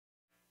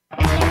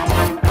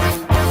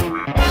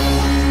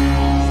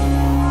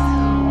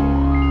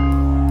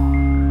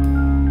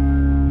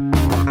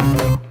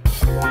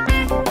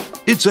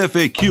It's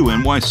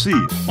FAQ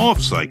NYC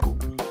Off Cycle,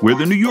 where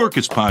the New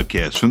Yorkers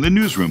podcast from the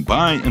newsroom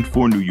by and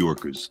for New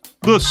Yorkers,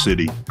 the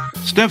city,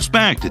 steps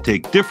back to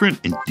take different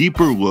and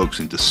deeper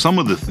looks into some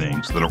of the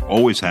things that are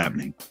always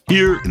happening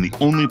here in the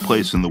only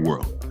place in the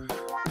world.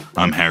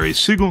 I'm Harry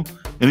Siegel,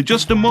 and in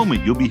just a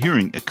moment you'll be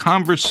hearing a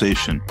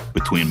conversation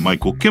between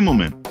Michael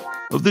Kimmelman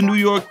of the New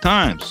York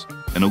Times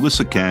and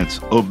Alyssa Katz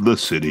of The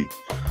City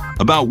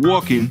about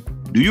walking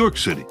New York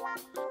City.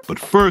 But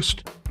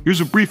first,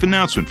 here's a brief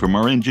announcement from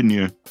our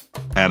engineer,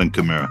 Adam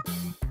Kamara.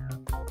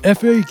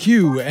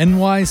 FAQ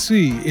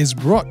NYC is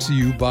brought to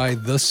you by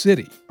The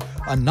City,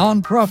 a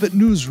nonprofit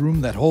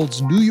newsroom that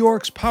holds New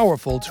York's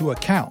powerful to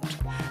account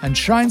and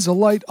shines a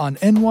light on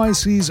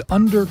NYC's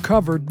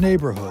undercovered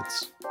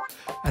neighborhoods.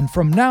 And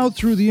from now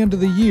through the end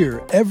of the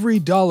year, every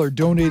dollar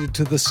donated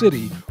to The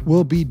City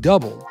will be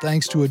doubled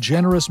thanks to a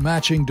generous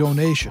matching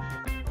donation.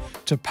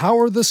 To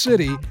power The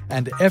City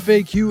and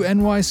FAQ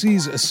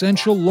NYC's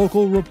essential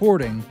local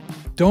reporting,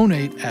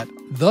 donate at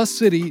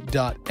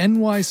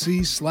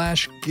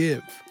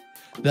thecity.nyc/give.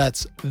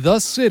 That's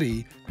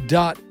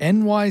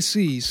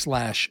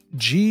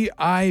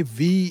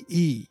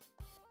thecity.nyc/GIVE.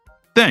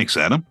 Thanks,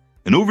 Adam.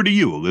 And over to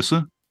you,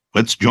 Alyssa.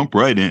 Let's jump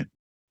right in.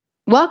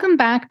 Welcome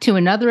back to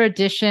another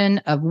edition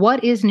of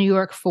What is New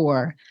York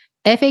For?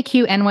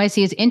 FAQ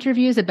NYC's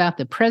interviews about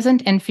the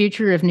present and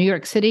future of New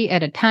York City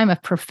at a time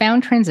of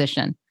profound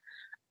transition.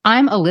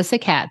 I'm Alyssa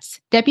Katz,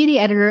 deputy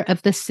editor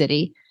of The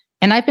City,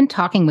 and I've been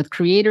talking with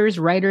creators,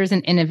 writers,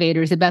 and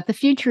innovators about the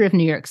future of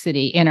New York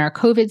City in our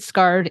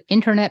COVID-scarred,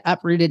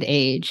 internet-uprooted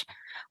age.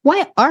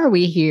 Why are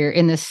we here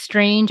in this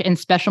strange and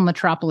special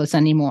metropolis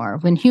anymore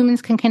when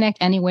humans can connect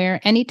anywhere,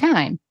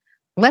 anytime?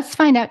 Let's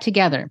find out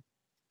together.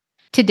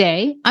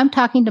 Today, I'm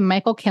talking to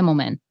Michael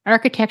Kimmelman,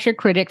 architecture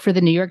critic for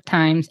the New York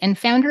Times and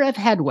founder of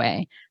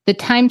Headway, the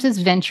Times'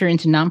 venture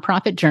into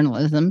nonprofit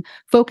journalism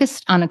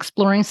focused on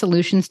exploring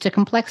solutions to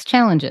complex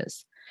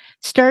challenges.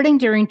 Starting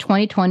during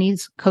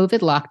 2020's COVID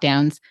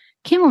lockdowns,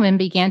 Kimmelman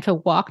began to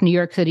walk New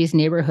York City's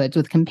neighborhoods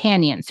with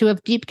companions who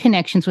have deep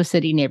connections with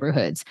city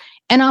neighborhoods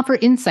and offer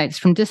insights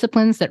from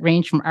disciplines that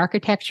range from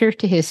architecture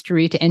to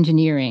history to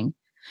engineering.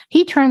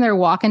 He turned their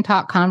walk and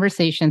talk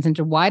conversations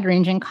into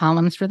wide-ranging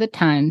columns for the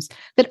Times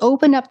that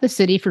opened up the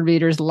city for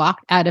readers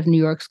locked out of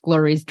New York's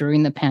glories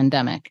during the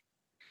pandemic.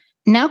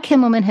 Now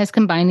Kimmelman has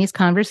combined these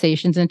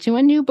conversations into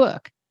a new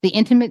book, The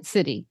Intimate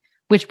City,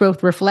 which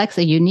both reflects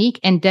a unique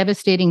and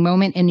devastating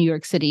moment in New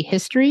York City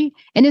history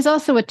and is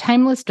also a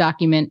timeless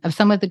document of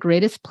some of the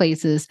greatest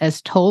places as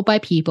told by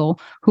people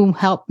who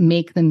help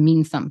make them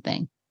mean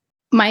something.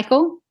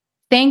 Michael,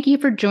 thank you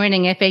for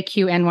joining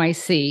FAQ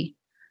NYC.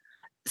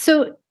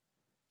 So,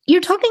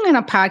 you're talking on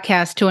a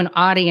podcast to an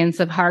audience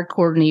of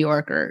hardcore New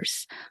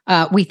Yorkers.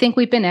 We think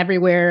we've been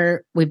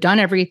everywhere. We've done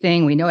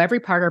everything. We know every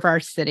part of our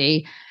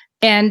city.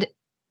 And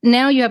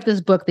now you have this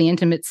book, The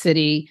Intimate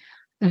City,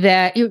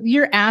 that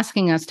you're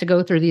asking us to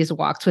go through these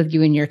walks with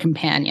you and your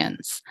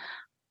companions.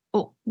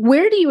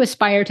 Where do you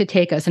aspire to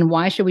take us, and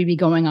why should we be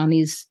going on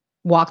these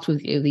walks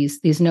with you,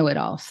 these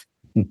know-it-alls?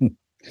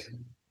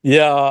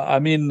 Yeah, I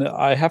mean,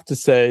 I have to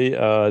say,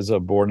 as a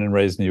born and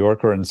raised New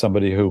Yorker and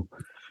somebody who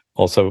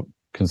also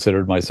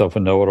considered myself a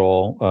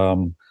know-it-all.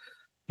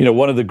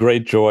 One of the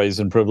great joys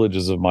and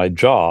privileges of my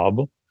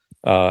job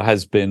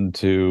has been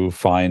to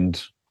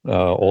find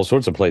all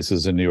sorts of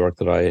places in New York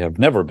that I have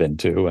never been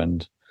to,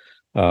 and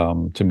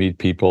to meet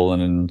people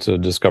and to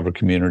discover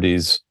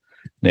communities,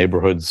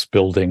 neighborhoods,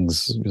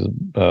 buildings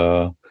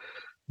that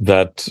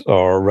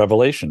are a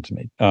revelation to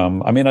me.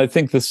 I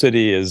think the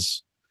city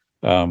is,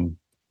 the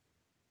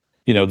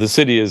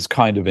city is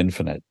kind of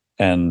infinite,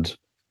 and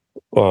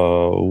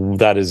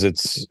that is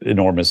its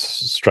enormous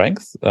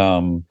strength.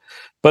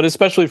 But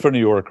especially for New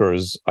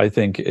Yorkers, I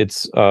think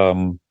it's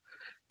that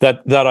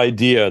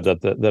idea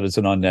that it's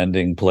an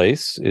unending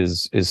place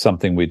is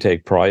something we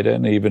take pride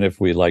in, even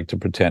if we like to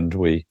pretend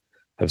we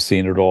have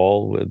seen it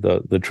all.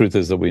 The truth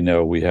is that we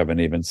know we haven't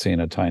even seen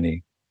a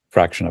tiny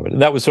fraction of it.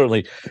 And that was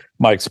certainly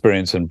my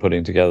experience in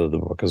putting together the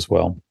book as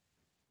well.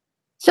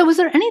 So was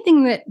there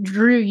anything that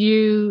drew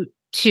you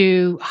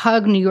to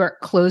hug New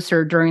York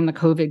closer during the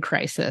COVID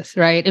crisis,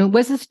 right? And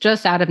was this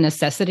just out of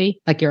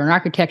necessity? Like, you're an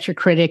architecture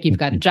critic, you've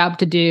got a job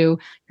to do,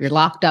 you're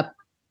locked up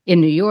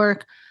in New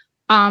York.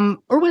 Or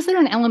was there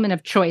an element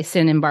of choice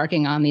in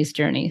embarking on these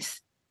journeys?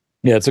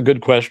 Yeah, it's a good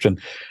question.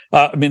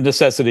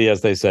 Necessity, as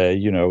they say,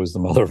 is the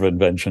mother of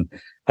invention.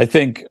 I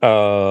think,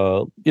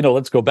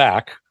 let's go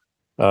back.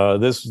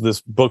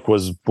 This book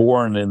was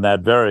born in that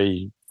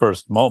very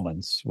first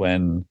moments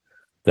when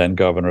then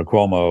Governor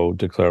Cuomo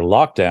declared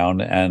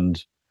lockdown.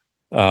 And,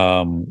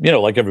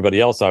 like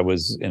everybody else, I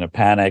was in a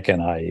panic,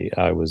 and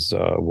I was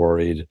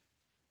worried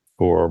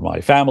for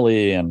my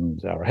family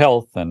and our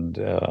health and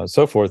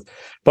so forth.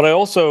 But I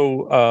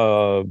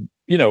also,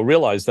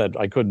 realized that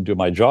I couldn't do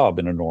my job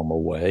in a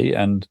normal way.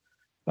 And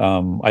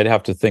I'd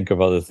have to think of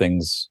other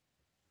things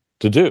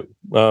to do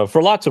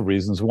for lots of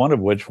reasons, one of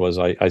which was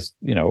I was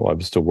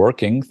still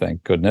working,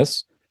 thank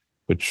goodness,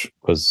 which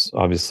was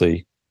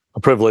obviously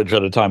a privilege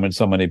at a time when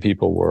so many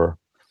people were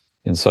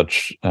in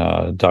such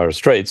dire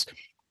straits.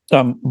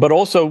 But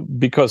also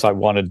because I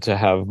wanted to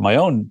have my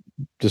own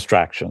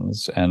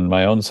distractions and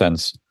my own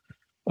sense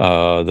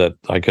that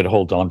I could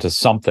hold on to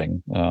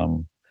something,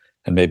 and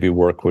maybe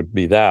work would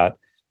be that.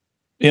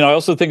 I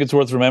also think it's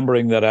worth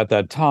remembering that at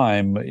that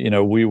time,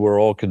 we were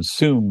all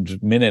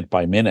consumed minute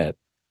by minute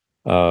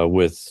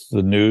with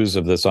the news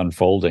of this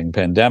unfolding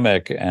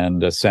pandemic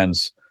and a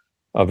sense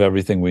of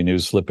everything we knew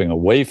slipping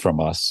away from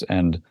us.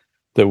 And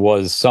there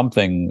was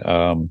something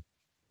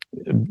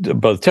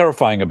both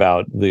terrifying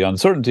about the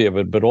uncertainty of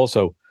it, but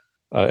also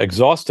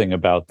exhausting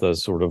about the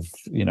sort of,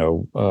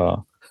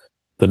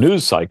 the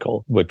news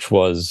cycle, which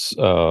was,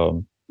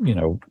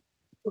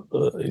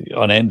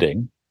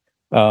 unending.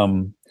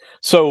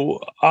 So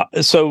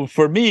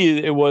for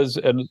me, it was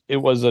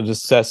a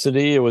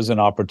necessity. It was an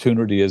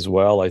opportunity as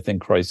well. I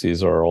think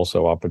crises are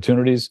also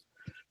opportunities.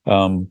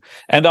 And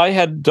I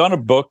had done a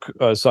book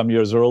some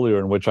years earlier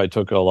in which I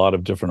took a lot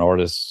of different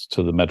artists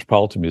to the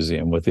Metropolitan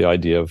Museum with the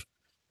idea of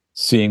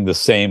seeing the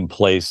same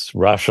place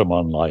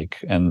Rashomon-like,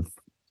 and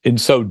in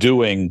so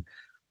doing,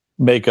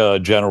 make a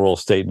general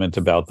statement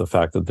about the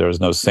fact that there is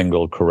no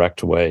single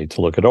correct way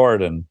to look at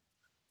art, and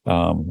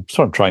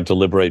sort of trying to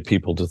liberate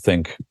people to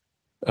think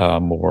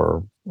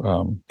more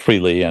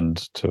freely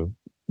and to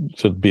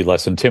be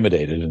less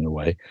intimidated in a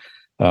way.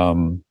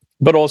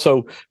 But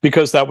also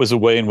because that was a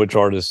way in which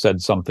artists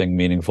said something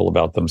meaningful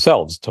about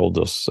themselves, told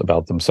us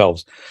about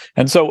themselves.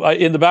 And so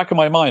in the back of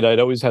my mind,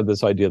 I'd always had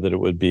this idea that it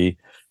would be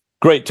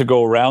great to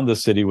go around the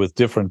city with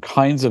different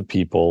kinds of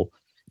people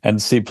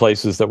and see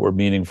places that were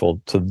meaningful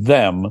to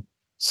them.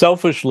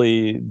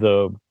 Selfishly,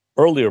 the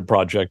earlier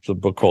project, the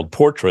book called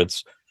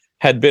Portraits,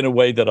 had been a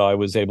way that I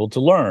was able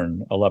to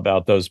learn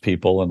about those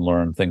people and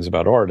learn things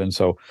about art. And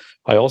so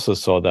I also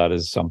saw that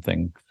as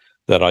something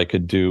that I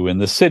could do in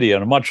the city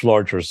on a much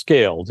larger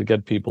scale, to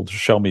get people to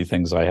show me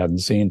things I hadn't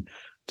seen,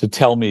 to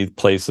tell me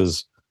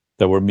places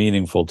that were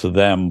meaningful to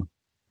them,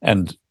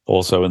 and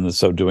also in the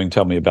so doing,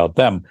 tell me about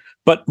them.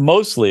 But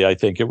mostly, I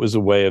think it was a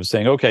way of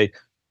saying, okay,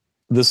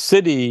 the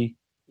city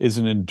is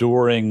an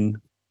enduring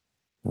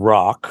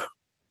rock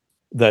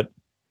that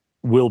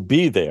will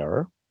be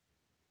there.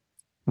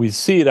 We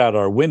see it out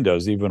our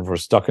windows, even if we're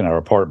stuck in our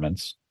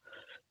apartments.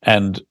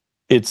 And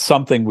it's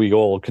something we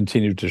all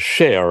continue to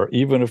share,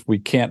 even if we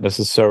can't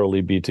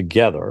necessarily be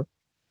together.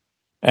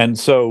 And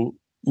so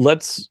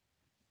let's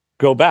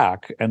go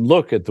back and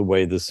look at the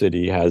way the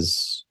city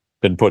has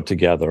been put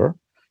together.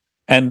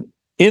 And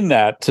in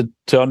that,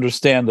 to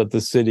understand that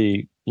the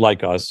city,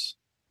 like us,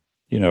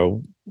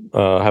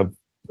 have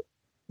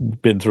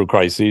been through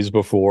crises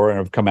before and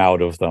have come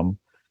out of them,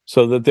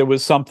 so that there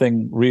was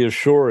something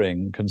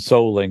reassuring,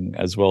 consoling,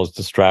 as well as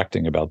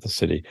distracting about the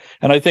city.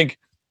 And I think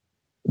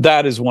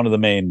that is one of the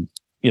main,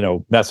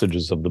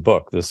 messages of the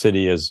book. The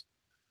city is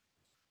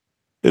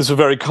a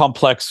very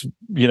complex,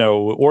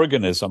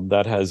 organism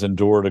that has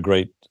endured a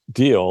great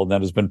deal, and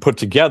that has been put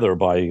together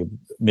by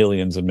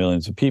millions and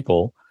millions of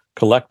people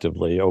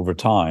collectively over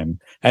time.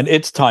 And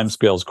its time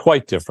scale is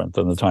quite different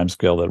than the time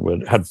scale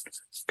that had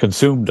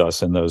consumed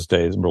us in those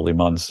days, early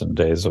months and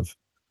days of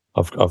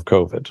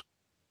COVID.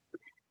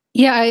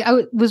 Yeah,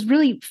 I was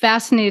really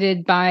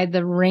fascinated by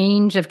the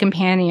range of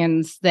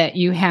companions that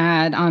you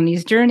had on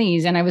these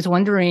journeys. And I was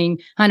wondering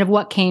kind of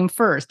what came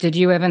first. Did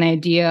you have an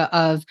idea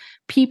of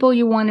people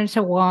you wanted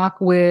to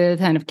walk with,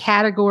 kind of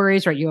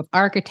categories, right? You have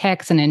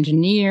architects, an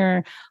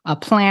engineer, a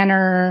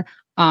planner,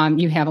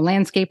 you have a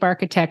landscape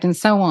architect, and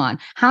so on.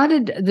 How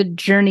did the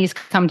journeys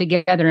come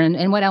together,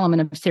 and what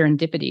element of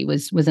serendipity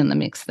was in the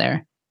mix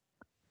there?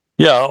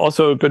 Yeah,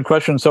 also a good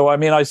question. So,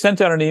 I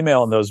sent out an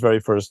email in those very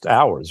first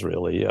hours,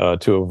 really,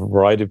 to a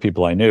variety of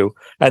people I knew.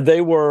 And they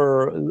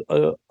were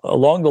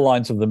along the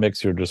lines of the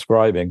mix you're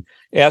describing,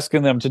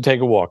 asking them to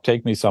take a walk,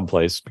 take me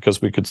someplace,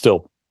 because we could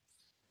still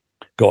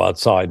go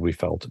outside, we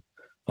felt,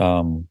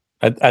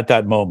 at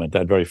that moment,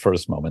 that very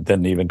first moment.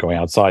 Then even going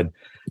outside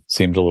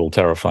seemed a little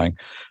terrifying.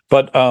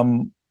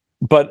 And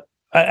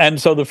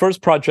so the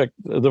first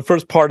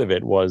part of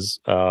it was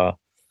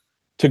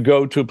to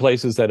go to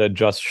places that had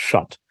just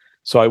shut.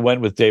 So I went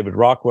with David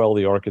Rockwell,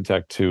 the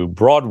architect, to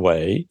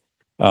Broadway,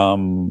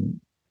 and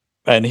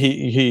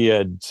he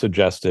had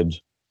suggested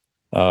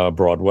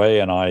Broadway,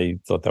 and I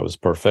thought that was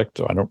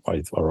perfect.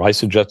 I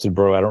suggested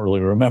Broadway. I don't really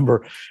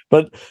remember,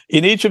 but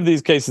in each of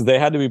these cases, they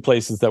had to be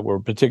places that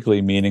were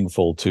particularly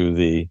meaningful to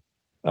the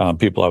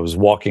people I was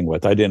walking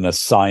with. I didn't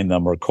assign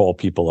them or call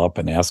people up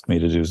and ask me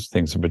to do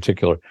things in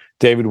particular.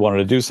 David wanted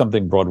to do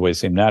something. Broadway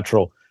seemed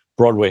natural.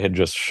 Broadway had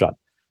just shut,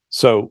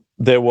 so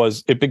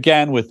it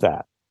began with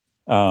that.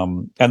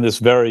 And this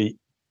very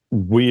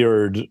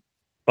weird,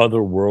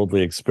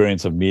 otherworldly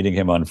experience of meeting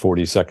him on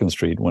 42nd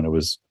Street when it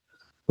was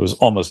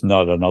almost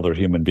not another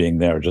human being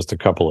there, just a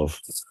couple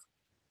of,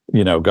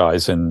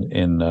 guys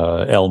in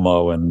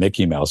Elmo and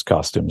Mickey Mouse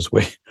costumes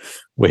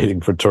waiting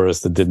for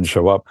tourists that didn't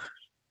show up.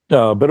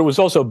 But it was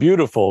also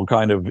beautiful,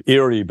 kind of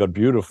eerie but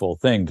beautiful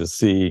thing to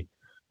see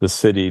the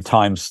city,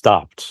 time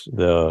stopped,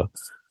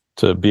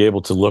 to be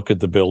able to look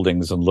at the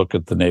buildings and look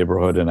at the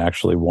neighborhood and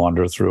actually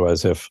wander through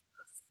as if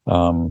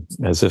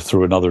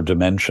through another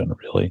dimension,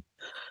 really.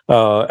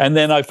 And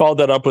then I followed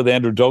that up with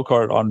Andrew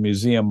Dokart on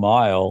Museum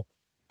Mile,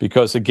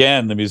 because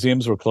again, the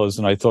museums were closed,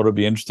 and I thought it'd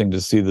be interesting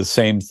to see the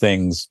same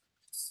things,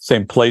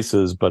 same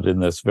places, but in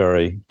this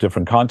very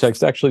different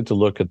context. Actually, to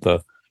look at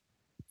the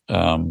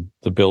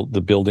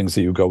buildings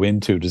that you go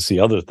into to see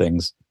other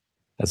things,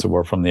 as it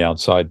were, from the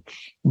outside.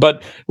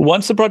 But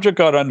once the project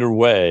got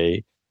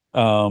underway,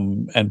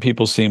 and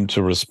people seemed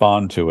to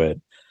respond to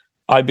it,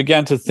 I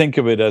began to think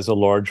of it as a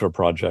larger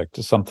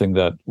project, something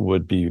that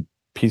would be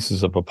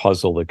pieces of a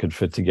puzzle that could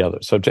fit together.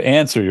 So to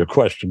answer your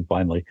question,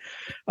 finally,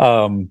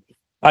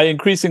 I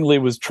increasingly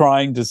was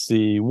trying to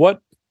see what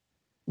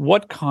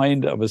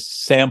kind of a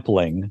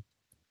sampling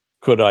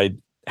could I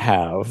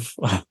have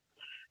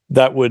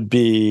that would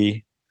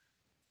be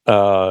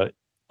on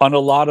a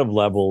lot of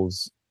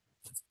levels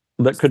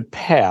that could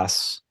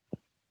pass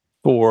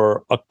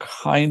for a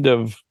kind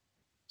of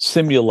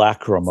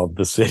simulacrum of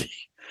the city.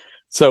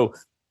 So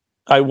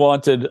I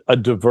wanted a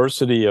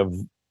diversity of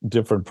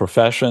different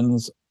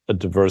professions, a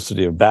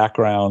diversity of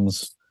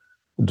backgrounds,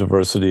 a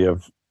diversity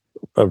of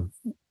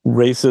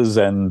races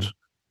and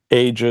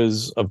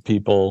ages of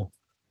people,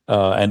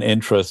 and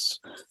interests.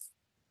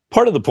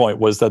 Part of the point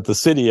was that the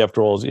city,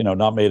 after all, is,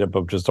 not made up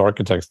of just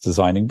architects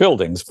designing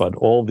buildings, but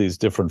all these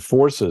different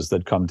forces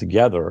that come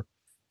together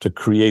to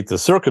create the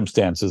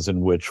circumstances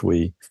in which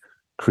we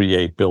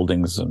create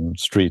buildings and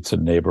streets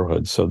and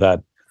neighborhoods. So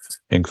that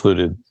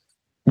included,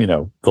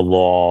 the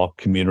law,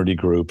 community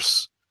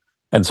groups,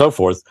 and so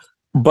forth.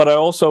 But I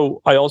also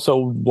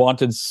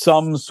wanted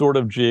some sort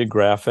of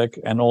geographic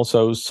and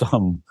also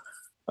some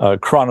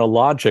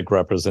chronologic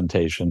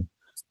representation.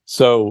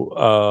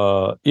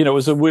 So, it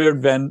was a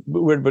weird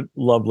but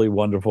lovely,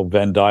 wonderful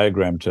Venn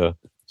diagram to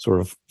sort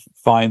of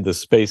find the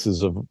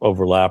spaces of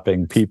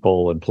overlapping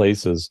people and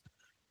places.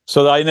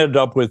 So I ended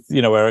up with,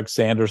 Eric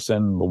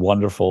Sanderson, the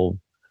wonderful,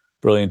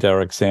 brilliant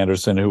Eric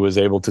Sanderson, who was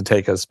able to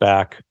take us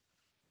back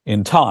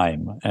in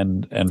time.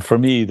 And for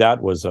me,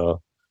 that was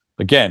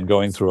again,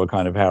 going through a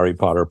kind of Harry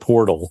Potter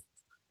portal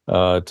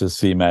to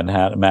see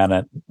Manhattan,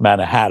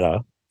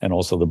 and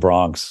also the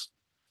Bronx,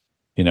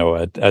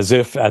 as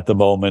if at the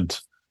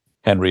moment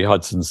Henry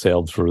Hudson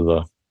sailed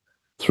through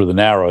the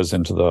Narrows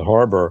into the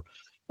harbor.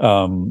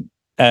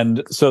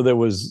 And so there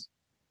was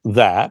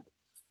that.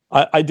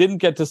 I didn't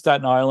get to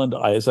Staten Island.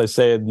 As I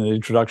say in the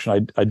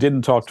introduction, I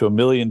didn't talk to a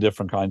million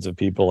different kinds of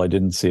people. I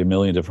didn't see a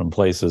million different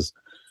places.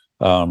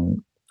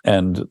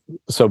 And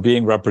so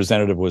being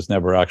representative was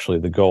never actually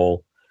the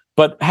goal.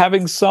 But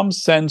having some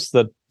sense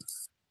that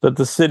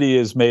the city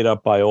is made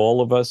up by all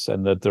of us,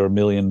 and that there are a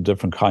million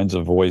different kinds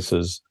of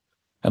voices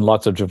and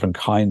lots of different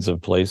kinds of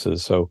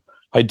places. So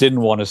I didn't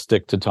want to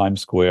stick to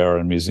Times Square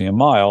and Museum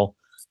Mile.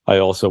 I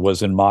also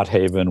was in Mott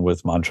Haven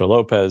with Mancha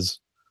Lopez.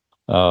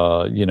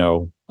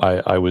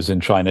 I was in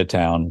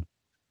Chinatown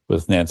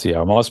with Nancy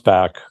R.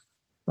 Mosbach.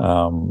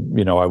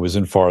 I was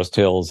in Forest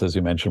Hills, as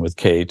you mentioned, with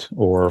Kate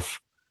Orff,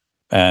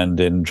 and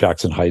in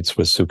Jackson Heights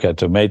with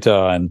Suketo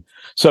Mehta. And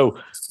so,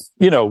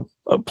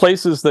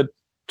 places that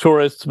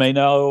tourists may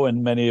know,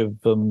 and many of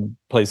them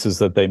places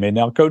that they may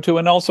not go to,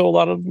 and also a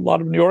lot of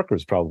New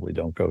Yorkers probably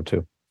don't go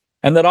to,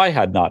 and that I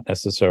had not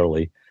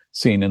necessarily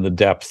seen in the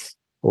depth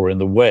or in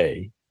the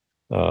way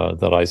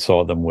that I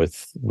saw them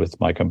with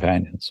my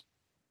companions.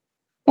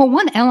 Well,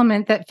 one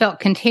element that felt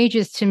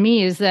contagious to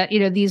me is that,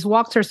 these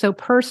walks are so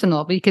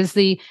personal because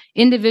the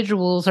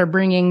individuals are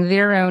bringing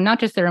their own, not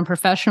just their own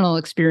professional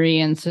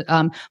experience,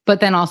 but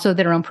then also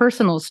their own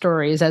personal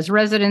stories as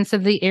residents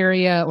of the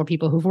area, or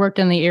people who've worked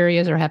in the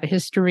areas or have a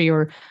history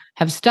or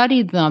have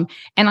studied them.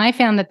 And I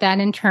found that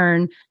in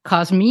turn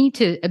caused me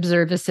to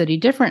observe the city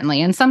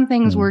differently. And some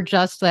things were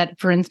just that,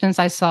 for instance,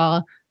 I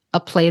saw a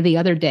play the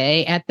other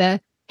day at the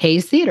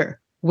Hayes Theater,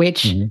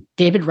 which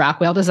David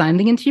Rockwell designed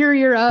the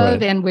interior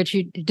of, and which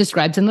he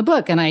describes in the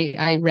book. And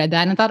I read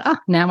that and thought,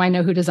 now I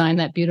know who designed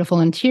that beautiful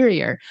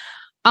interior.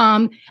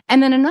 And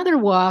then another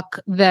walk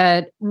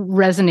that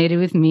resonated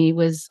with me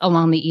was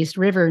along the East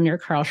River near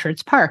Carl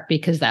Schurz Park,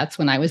 because that's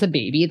when I was a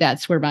baby.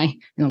 That's where my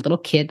little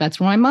kid, that's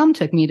where my mom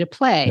took me to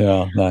play.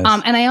 Yeah,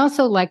 nice. And I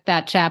also liked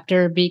that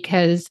chapter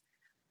because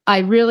I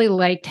really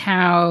liked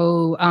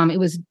how it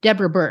was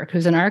Deborah Burke,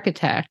 who's an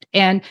architect,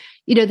 and,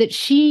 that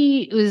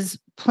she was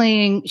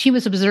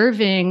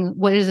observing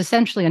what is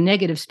essentially a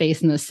negative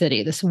space in the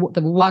city,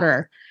 the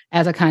water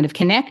as a kind of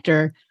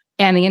connector,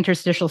 and the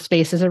interstitial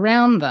spaces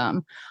around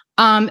them.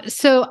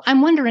 So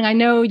I'm wondering, I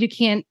know you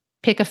can't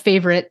pick a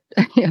favorite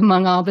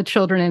among all the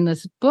children in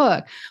this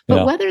book,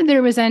 but whether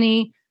there was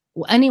any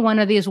one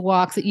of these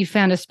walks that you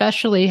found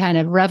especially kind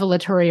of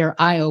revelatory or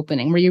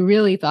eye-opening, where you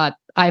really thought,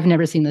 I've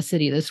never seen the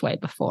city this way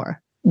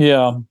before.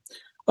 Yeah,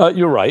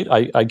 you're right.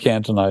 I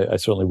can't, and I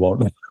certainly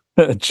won't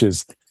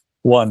choose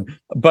one.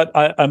 But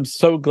I'm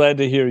so glad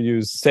to hear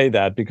you say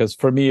that, because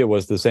for me, it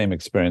was the same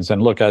experience.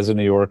 And look, as a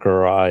New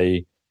Yorker,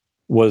 I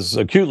was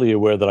acutely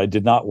aware that I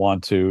did not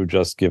want to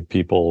just give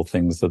people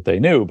things that they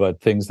knew,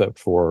 but things that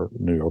for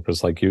New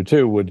Yorkers like you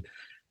too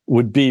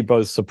would be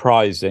both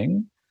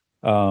surprising,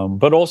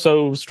 but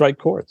also strike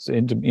chords,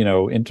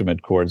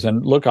 intimate chords.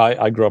 And look,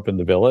 I grew up in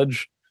the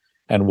Village,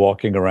 and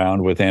walking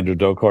around with Andrew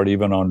Docard,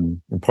 even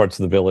on parts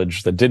of the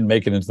village that didn't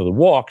make it into the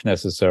walk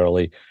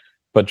necessarily,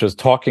 but just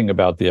talking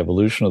about the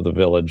evolution of the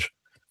village,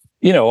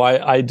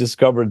 I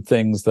discovered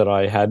things that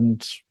I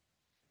hadn't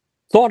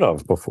thought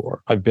of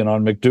before. I've been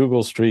on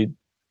McDougal Street,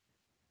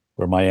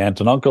 where my aunt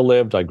and uncle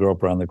lived. I grew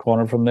up around the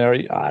corner from there,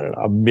 I don't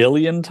know, 1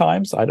 million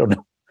times. I don't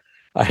know.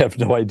 I have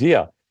no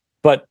idea.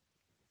 But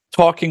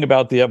talking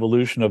about the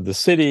evolution of the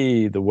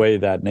city, the way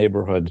that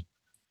neighborhood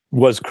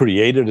was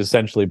created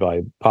essentially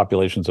by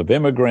populations of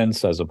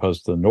immigrants as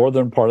opposed to the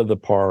northern part of the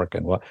park,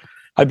 and what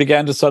I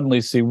began to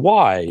suddenly see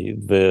why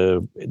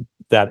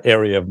that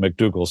area of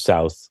McDougal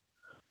south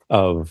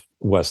of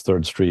West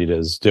 3rd Street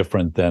is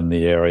different than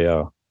the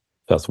area,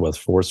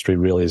 Southwest 4th Street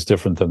really is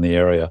different than the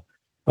area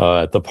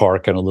at the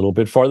park and a little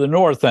bit farther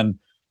north, and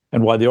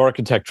why the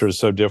architecture is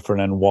so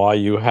different, and why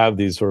you have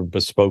these sort of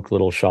bespoke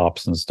little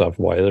shops and stuff,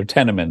 why they're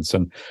tenements.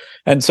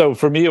 And so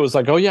for me, it was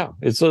like, oh yeah,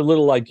 it's a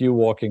little like you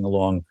walking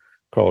along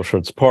Carl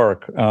Schurz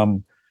Park.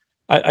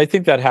 I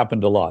think that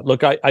happened a lot.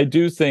 Look, I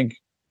do think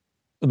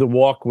the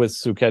walk with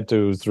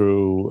Suketu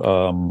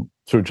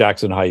through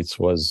Jackson Heights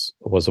was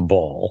a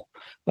ball.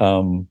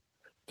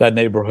 That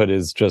neighborhood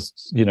is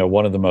just,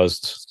 one of the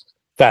most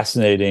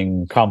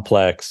fascinating,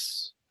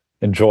 complex,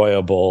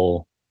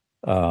 enjoyable,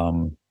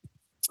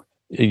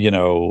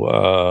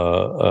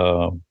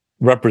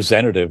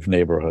 representative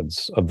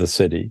neighborhoods of the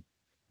city.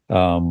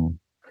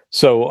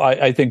 So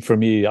I think for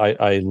me,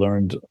 I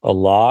learned a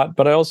lot,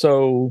 but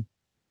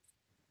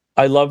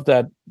I love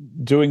that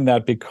doing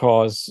that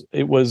because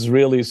it was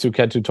really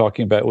Suketu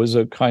talking about, it was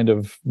a kind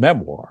of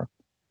memoir.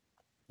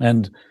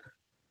 And,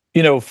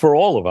 for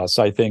all of us,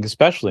 I think,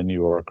 especially New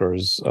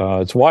Yorkers,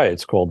 it's why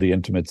it's called The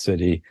Intimate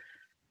City.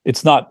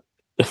 It's not,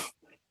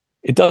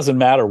 it doesn't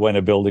matter when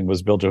a building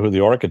was built or who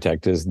the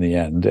architect is in the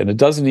end. And it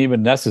doesn't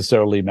even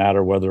necessarily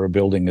matter whether a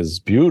building is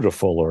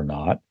beautiful or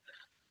not.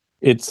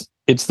 It's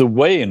the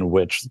way in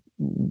which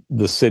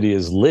the city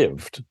is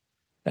lived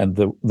and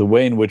the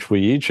way in which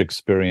we each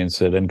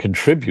experience it and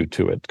contribute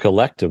to it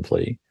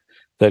collectively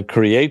that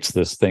creates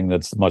this thing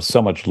that's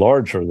so much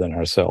larger than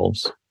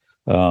ourselves,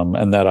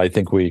 and that I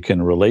think we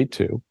can relate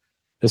to.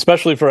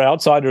 Especially for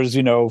outsiders,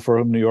 for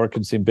whom New York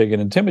can seem big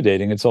and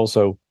intimidating, it's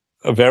also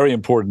a very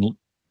important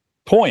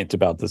point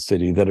about the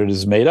city that it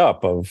is made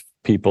up of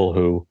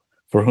people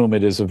for whom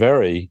it is a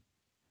very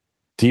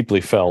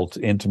deeply felt,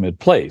 intimate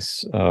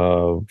place,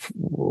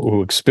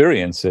 who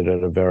experience it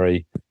at a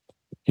very,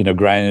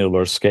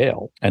 granular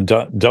scale, and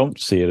don't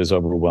see it as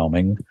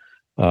overwhelming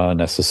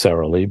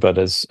necessarily, but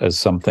as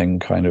something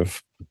kind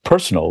of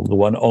personal. The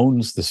one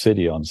owns the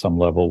city on some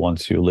level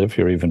once you live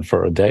here, even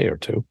for a day or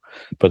two,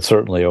 but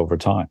certainly over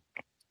time.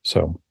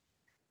 So,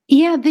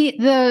 yeah,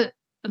 the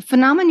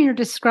phenomenon you're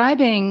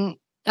describing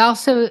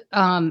also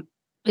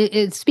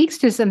it speaks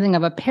to something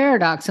of a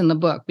paradox in the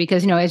book,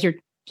 because as you're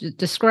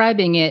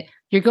describing it,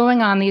 you're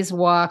going on these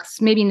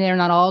walks. Maybe they're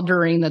not all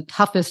during the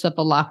toughest of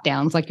the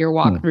lockdowns, like your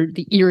walk through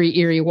the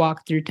eerie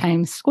walk through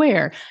Times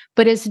Square,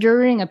 but it's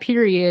during a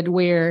period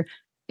where,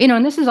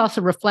 and this is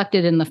also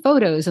reflected in the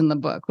photos in the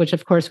book, which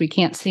of course we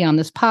can't see on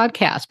this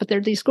podcast, but there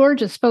are these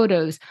gorgeous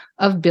photos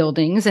of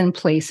buildings and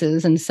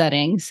places and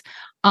settings.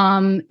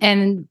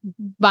 And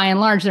by and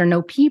large, there are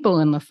no people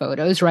in the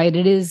photos, right?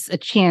 It is a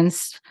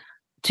chance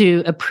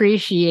to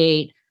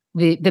appreciate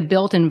the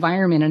built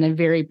environment in a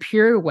very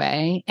pure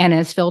way, and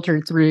as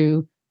filtered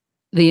through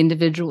the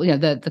individual,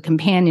 the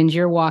companions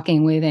you're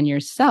walking with and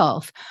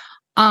yourself.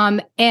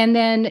 And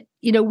then,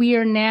 we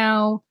are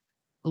now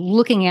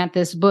looking at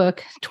this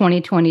book,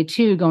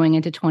 2022, going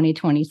into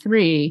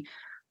 2023.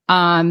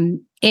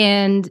 And,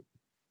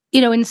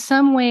 in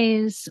some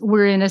ways,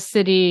 we're in a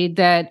city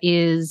that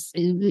is,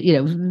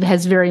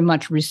 has very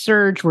much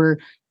resurged, where,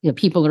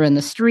 people are in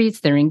the streets,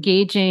 they're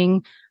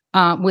engaging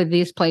with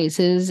these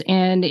places.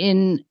 And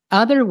in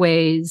other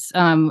ways,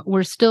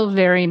 we're still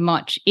very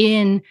much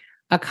in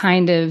a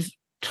kind of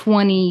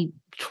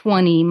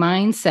 2020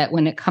 mindset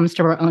when it comes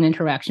to our own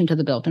interaction to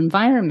the built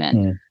environment.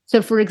 Mm.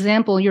 So, for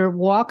example, your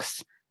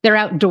walks, they're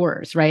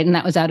outdoors, right? And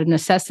that was out of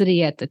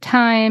necessity at the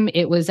time.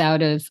 It was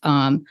out of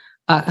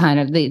kind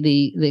of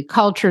the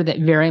culture that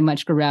very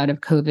much grew out of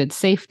COVID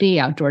safety,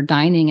 outdoor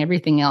dining,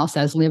 everything else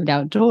as lived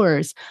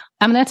outdoors.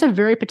 That's a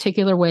very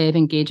particular way of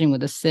engaging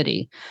with the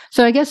city.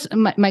 So I guess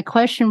my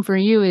question for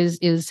you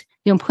is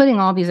putting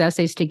all these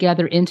essays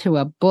together into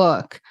a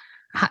book,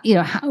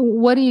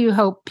 what do you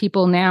hope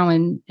people now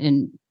in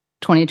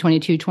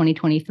 2022,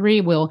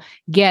 2023 will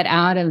get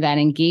out of that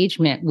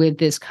engagement with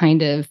this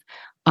kind of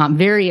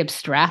very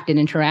abstracted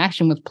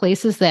interaction with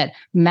places that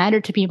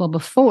mattered to people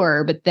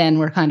before, but then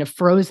were kind of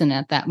frozen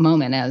at that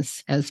moment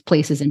as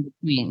places in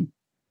between?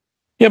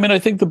 Yeah, I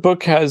think the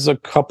book has a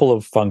couple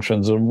of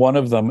functions, and one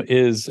of them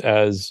is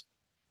as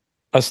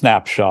a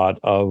snapshot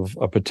of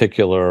a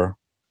particular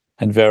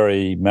and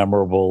very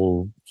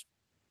memorable,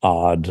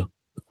 odd,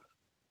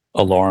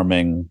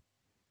 alarming,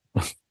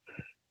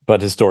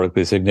 but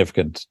historically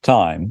significant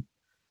time.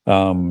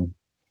 And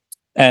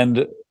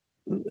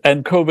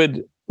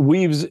COVID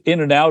weaves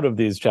in and out of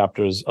these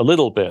chapters a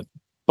little bit,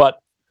 but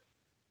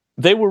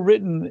they were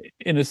written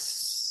in a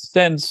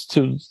sense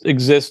to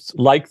exist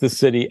like the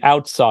city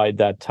outside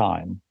that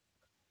time,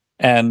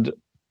 and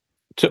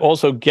to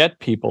also get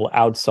people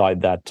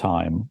outside that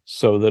time,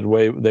 so that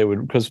way they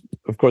would, because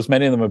of course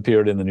many of them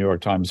appeared in the New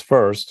York Times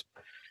first,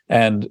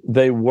 and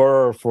they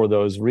were, for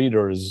those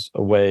readers,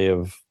 a way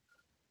of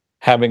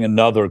having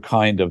another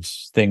kind of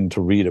thing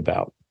to read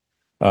about.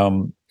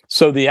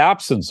 So the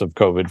absence of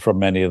COVID from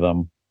many of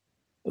them,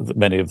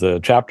 many of the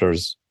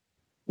chapters,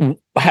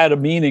 had a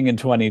meaning in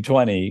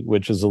 2020,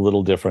 which is a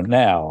little different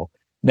now.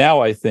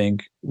 Now I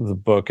think the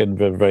book, and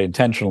very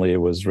intentionally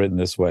it was written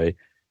this way,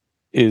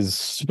 is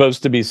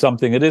supposed to be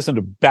something that isn't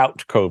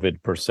about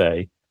COVID per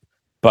se,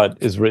 but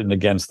is written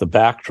against the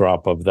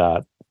backdrop of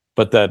that,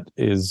 but that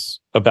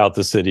is about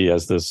the city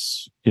as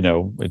this,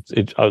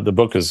 the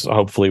book is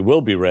hopefully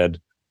will be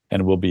read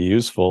and will be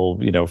useful,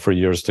 for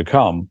years to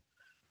come.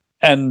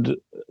 And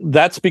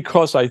that's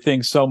because I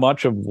think so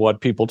much of what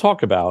people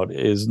talk about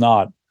is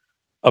not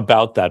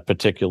about that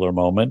particular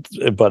moment,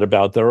 but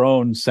about their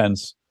own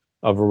sense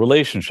of a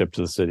relationship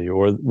to the city,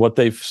 or what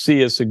they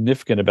see as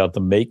significant about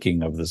the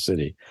making of the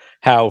city.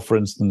 How, for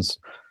instance,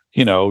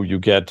 you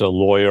get a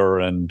lawyer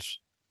and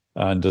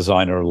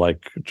designer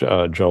like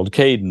Gerald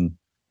Caden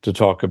to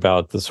talk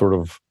about the sort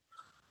of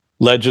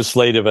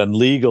legislative and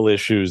legal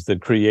issues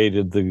that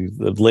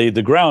that laid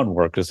the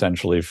groundwork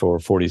essentially for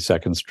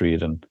 42nd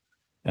Street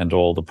and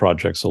all the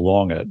projects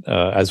along it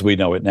as we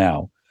know it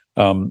now.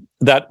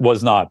 That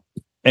was not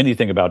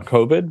anything about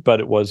COVID, but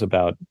it was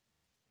about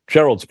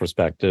Gerald's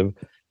perspective,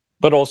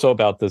 but also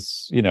about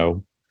this,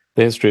 the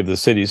history of the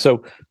city.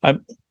 So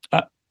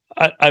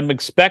I'm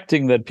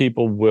expecting that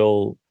people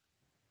will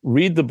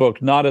read the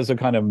book not as a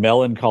kind of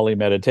melancholy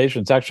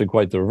meditation. It's actually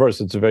quite the reverse.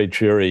 It's a very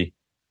cheery,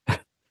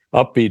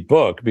 upbeat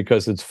book,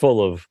 because it's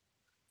full of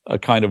a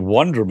kind of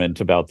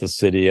wonderment about the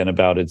city and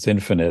about its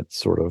infinite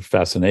sort of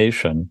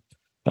fascination.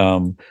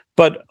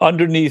 But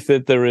underneath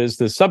it, there is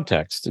this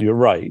subtext. You're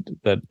right,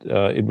 that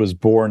it was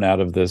born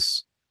out of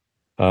this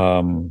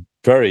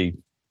very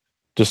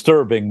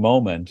disturbing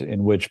moment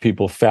in which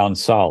people found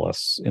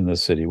solace in the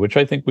city, which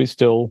I think we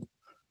still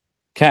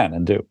can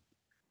and do.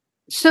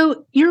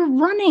 So you're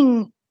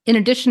running, in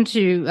addition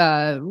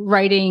to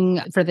writing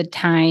for the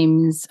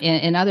Times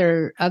and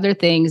other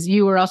things,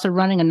 you were also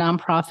running a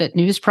nonprofit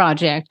news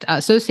project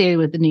associated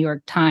with the New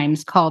York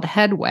Times called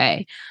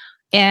Headway.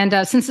 And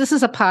since this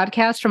is a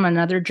podcast from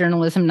another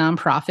journalism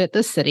nonprofit,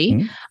 The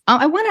City,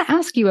 I want to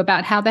ask you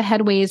about how the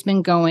Headway has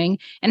been going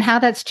and how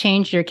that's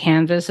changed your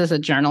canvas as a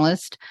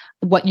journalist,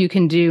 what you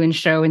can do and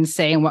show and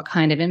say, and what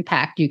kind of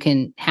impact you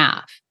can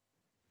have.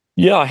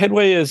 Yeah,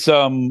 Headway is,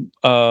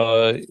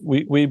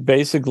 we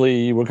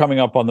basically, we're coming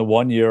up on the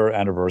 1-year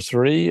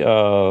anniversary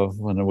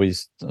when we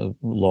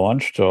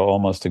launched,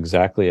 almost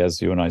exactly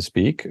as you and I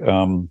speak,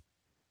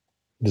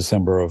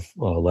 December of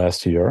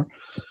last year.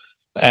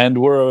 And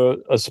we're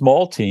a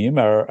small team.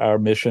 Our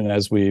mission,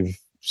 as we've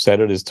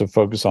said it, is to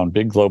focus on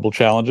big global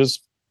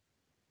challenges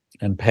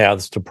and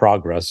paths to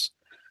progress,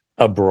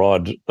 a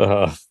broad,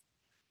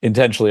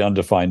 intentionally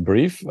undefined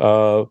brief,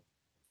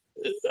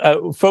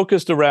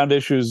 focused around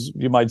issues,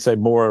 you might say,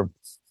 more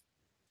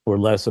or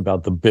less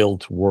about the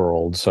built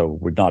world. So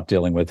we're not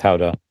dealing with how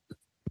to,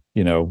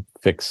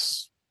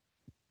 fix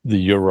the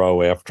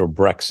euro after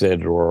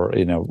Brexit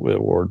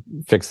or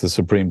fix the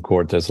Supreme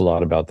Court. There's a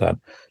lot about that.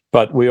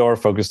 But we are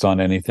focused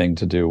on anything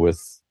to do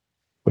with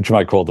what you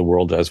might call the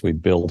world as we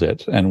build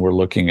it. And we're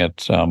looking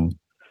at,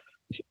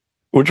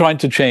 we're trying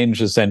to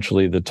change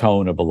essentially the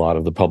tone of a lot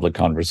of the public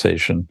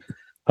conversation,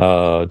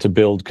 to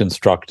build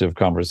constructive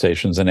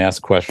conversations and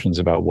ask questions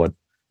about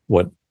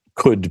what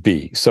could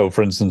be. So,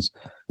 for instance,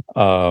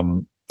 I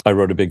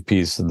wrote a big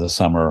piece in the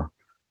summer,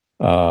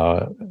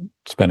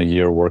 spent a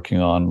year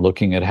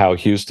looking at how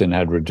Houston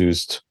had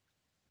reduced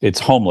its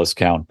homeless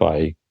count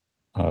by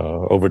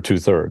over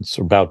 2/3,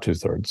 or about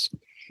 2/3,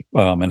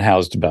 and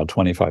housed about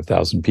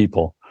 25,000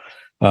 people.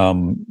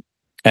 And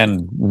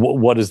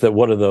what is that?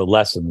 What are the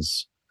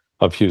lessons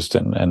of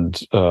Houston?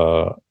 And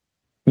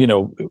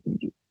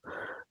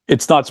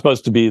it's not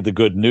supposed to be the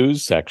good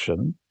news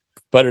section,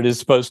 but it is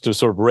supposed to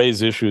sort of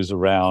raise issues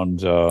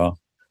around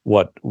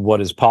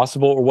what is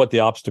possible or what the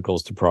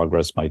obstacles to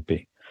progress might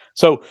be.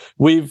 So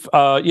we've,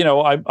 I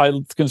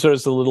consider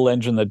this a little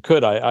engine that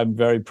could. I'm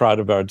very proud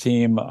of our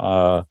team.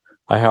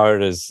 I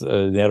hired as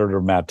the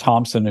editor Matt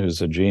Thompson,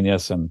 who's a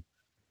genius and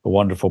a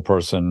wonderful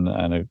person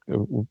and a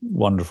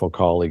wonderful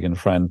colleague and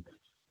friend.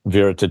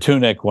 Vera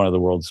Tatunik, one of the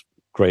world's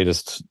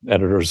greatest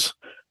editors,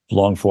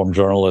 long-form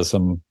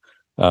journalism.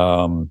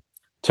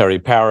 Terry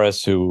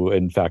Paris, who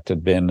in fact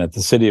had been at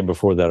the City and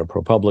before that at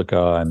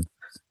ProPublica, and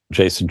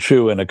Jason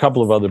Chu, and a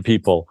couple of other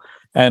people.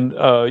 And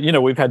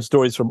we've had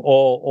stories from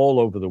all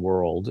over the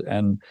world.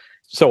 And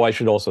so I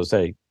should also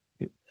say,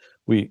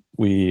 we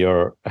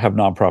have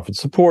nonprofit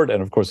support,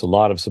 and of course a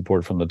lot of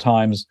support from the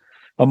Times.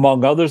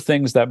 Among other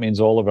things, that means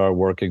all of our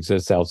work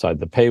exists outside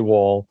the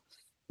paywall.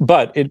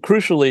 But it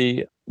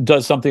crucially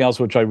does something else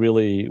which I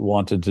really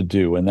wanted to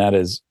do, and that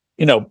is,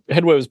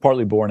 Headway was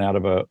partly born out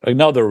of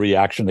another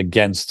reaction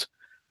against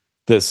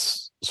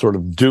this sort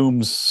of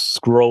doom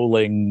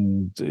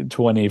scrolling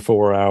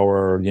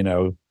 24-hour,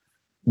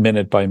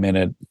 minute by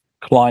minute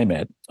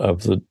climate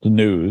of the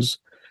news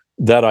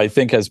that I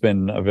think has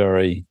been a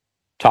very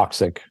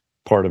toxic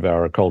part of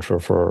our culture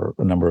for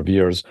a number of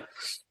years.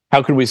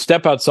 How can we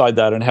step outside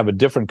that and have a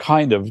different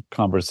kind of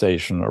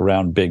conversation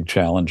around big,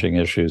 challenging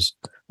issues?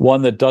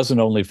 One that doesn't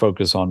only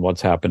focus on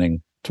what's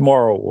happening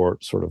tomorrow or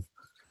sort of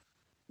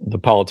the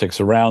politics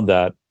around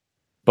that,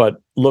 but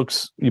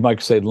looks, you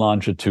might say,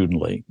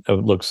 longitudinally.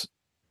 It looks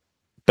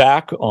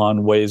back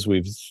on ways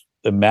we've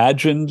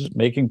imagined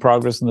making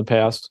progress in the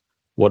past,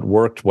 what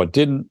worked, what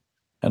didn't,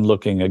 and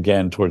looking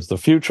again towards the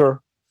future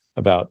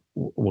about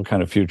what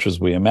kind of futures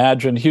we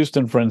imagine.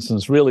 Houston, for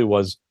instance, really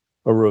was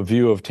a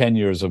review of 10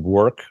 years of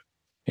work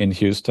in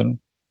Houston,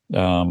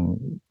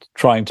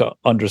 trying to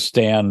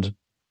understand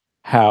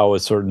how a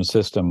certain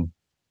system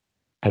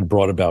had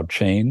brought about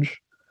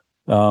change.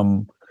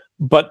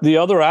 But the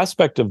other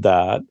aspect of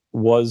that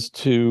was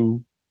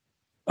to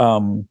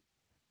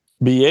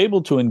be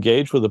able to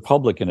engage with the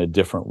public in a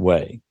different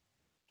way.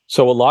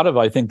 So a lot of,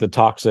 I think, the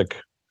toxic,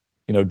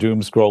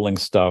 doom scrolling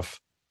stuff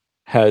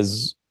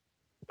has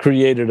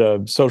created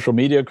a social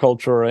media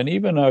culture and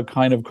even a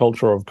kind of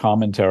culture of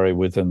commentary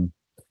within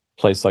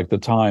a place like the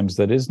Times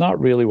that is not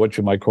really what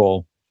you might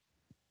call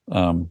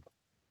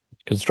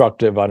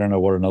constructive. I don't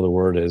know what another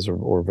word is,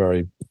 or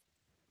very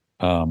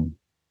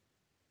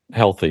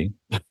healthy.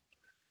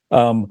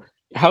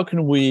 How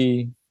can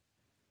we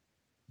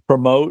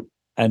promote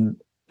and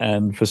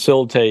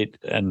facilitate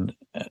and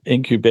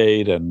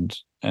incubate and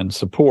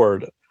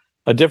support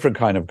a different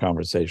kind of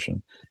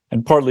conversation?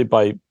 And partly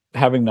by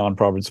having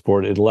nonprofit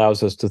support, it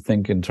allows us to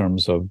think in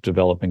terms of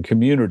developing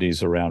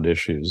communities around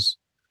issues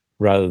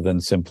rather than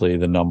simply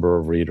the number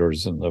of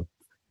readers and the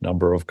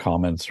number of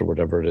comments or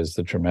whatever it is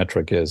that your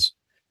metric is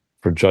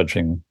for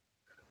judging,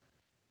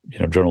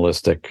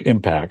 journalistic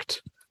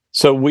impact.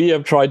 So we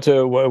have tried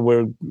to,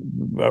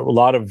 a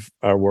lot of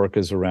our work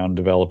is around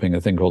developing a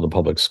thing called the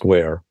public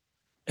square,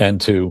 and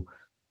to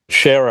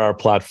share our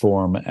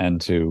platform and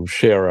to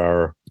share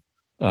our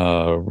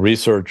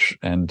research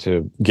and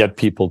to get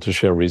people to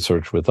share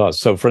research with us.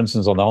 So for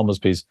instance, on the homeless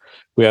piece,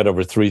 we had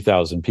over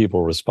 3,000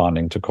 people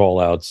responding to call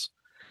outs,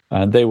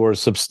 and they were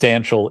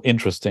substantial,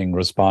 interesting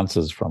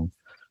responses from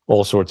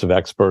all sorts of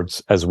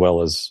experts, as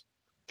well as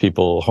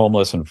people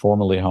homeless and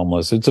formerly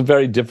homeless. It's a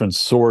very different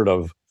sort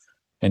of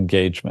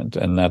engagement,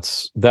 and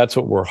that's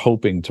what we're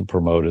hoping to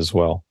promote as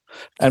well.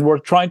 And we're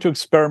trying to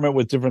experiment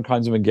with different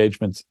kinds of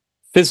engagements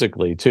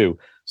physically too.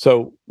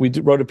 So we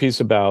wrote a piece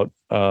about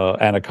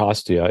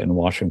Anacostia in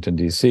Washington,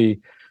 D.C.,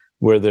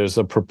 where there's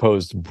a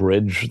proposed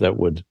bridge that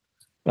would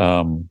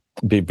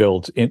be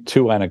built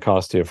into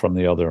Anacostia from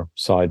the other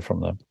side, from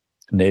the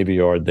Navy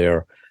Yard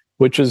there,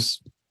 which is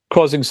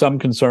causing some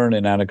concern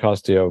in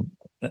Anacostia,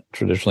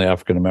 traditionally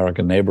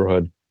African-American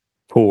neighborhood,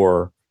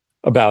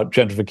 about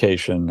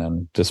gentrification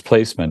and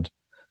displacement.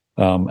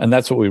 And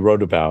that's what we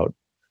wrote about.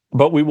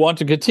 But we want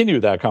to continue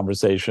that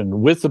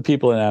conversation with the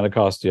people in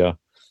Anacostia,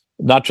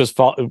 not just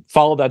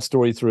follow that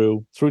story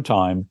through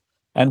time,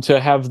 and to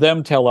have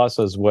them tell us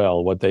as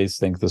well what they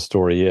think the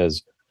story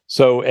is.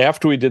 So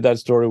after we did that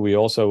story, we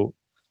also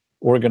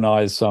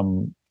organized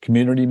some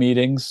community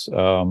meetings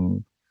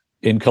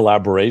in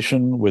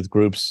collaboration with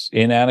groups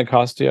in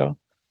Anacostia.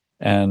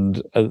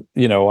 And,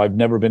 I've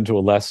never been to a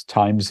less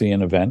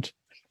Timesian event.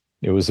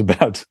 It was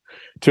about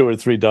 2 or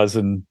 3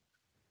 dozen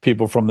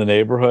people from the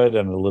neighborhood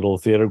and a little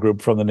theater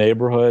group from the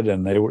neighborhood,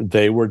 and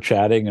they were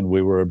chatting, and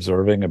we were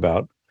observing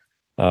about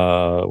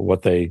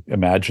what they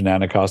imagine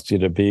Anacostia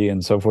to be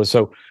and so forth.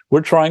 So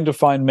we're trying to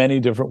find many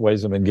different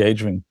ways of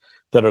engaging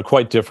that are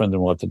quite different than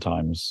what the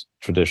Times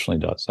traditionally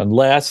does. And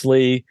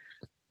lastly,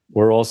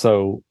 we're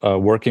also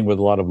working with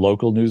a lot of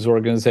local news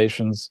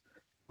organizations.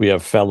 We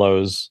have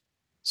fellows.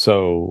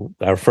 So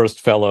our first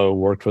fellow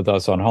worked with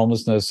us on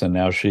homelessness, and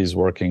now she's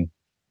working.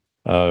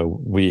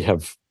 We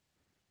have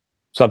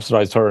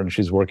subsidized her, and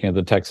she's working at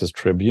the Texas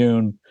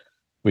Tribune.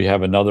 We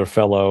have another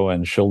fellow,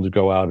 and she'll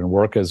go out and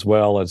work as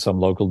well at some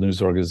local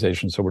news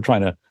organization. So we're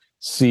trying to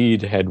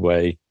seed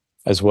headway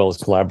as well as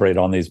collaborate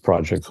on these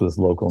projects with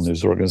local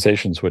news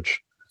organizations,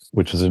 which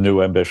is a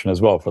new ambition as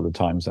well for the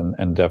Times,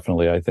 and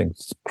definitely, I think,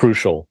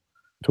 crucial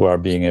to our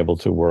being able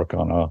to work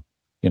on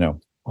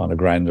a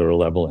granular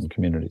level in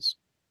communities.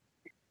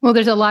 Well,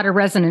 there's a lot of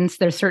resonance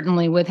there,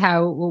 certainly, with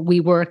how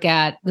we work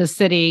at the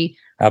city.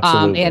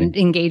 Absolutely. And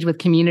engage with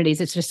communities.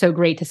 It's just so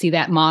great to see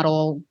that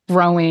model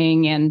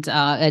growing and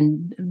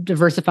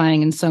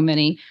diversifying in so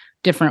many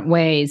different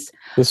ways.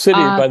 The city,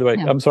 by the way,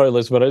 yeah. I'm sorry,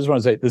 Liz, but I just want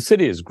to say the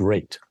city is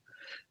great.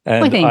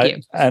 And thank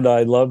you. And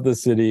I love the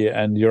city,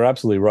 and you're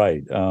absolutely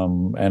right.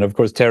 And of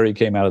course, Terry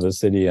came out of the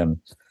city, and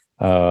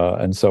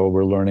so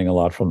we're learning a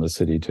lot from the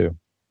city too.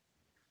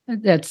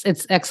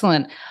 It's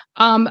excellent.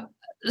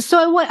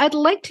 So I'd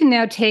like to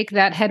now take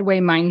that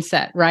headway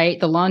mindset, right?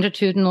 The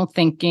longitudinal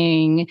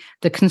thinking,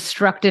 the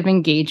constructive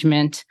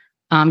engagement.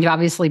 You've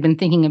obviously been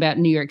thinking about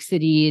New York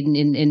City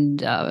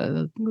and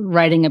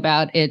writing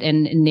about it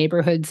and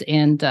neighborhoods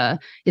and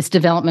its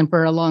development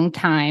for a long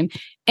time.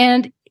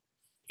 And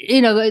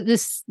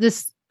this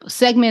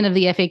segment of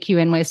the FAQ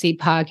NYC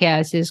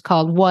podcast is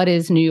called "What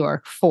is New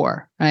York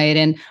for?" Right,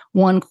 and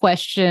one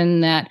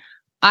question that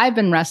I've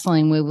been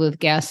wrestling with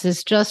guests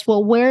is just,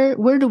 well,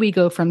 where do we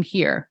go from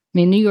here? I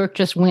mean, New York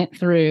just went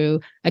through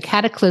a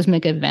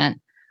cataclysmic event,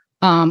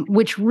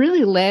 which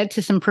really led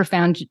to some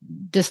profound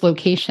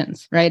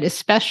dislocations, right?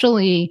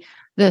 Especially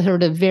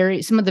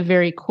some of the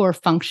very core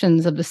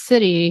functions of the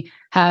city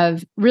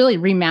have really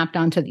remapped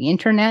onto the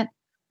internet.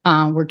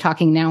 We're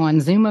talking now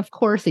on Zoom, of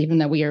course, even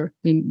though we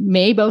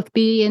may both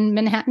be in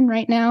Manhattan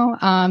right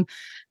now.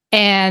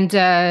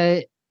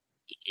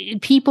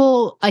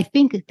 People, I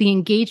think the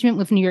engagement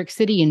with New York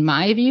City, in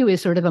my view,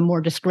 is sort of a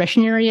more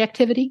discretionary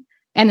activity.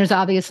 And there's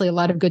obviously a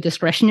lot of good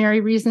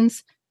discretionary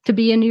reasons to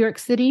be in New York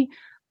City.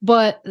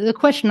 But the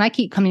question I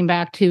keep coming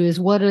back to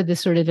is, what are the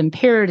sort of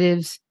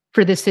imperatives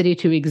for the city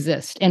to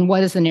exist? And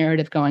what is the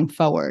narrative going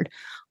forward?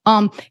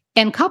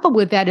 And coupled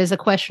with that is a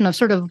question of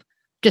sort of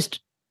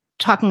just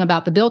talking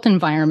about the built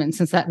environment,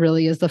 since that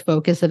really is the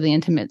focus of the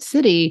Intimate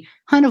City,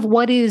 kind of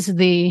what is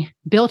the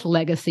built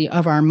legacy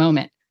of our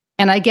moment?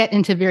 And I get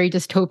into very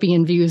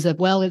dystopian views of,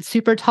 well, it's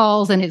super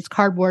talls and it's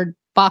cardboard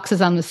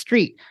boxes on the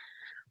street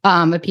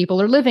that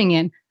people are living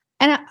in.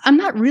 And I'm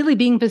not really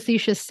being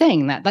facetious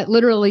saying that. That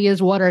literally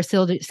is what our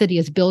city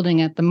is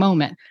building at the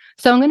moment.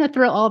 So I'm going to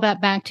throw all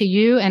that back to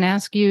you and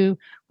ask you,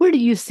 where do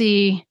you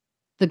see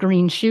the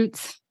green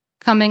shoots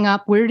coming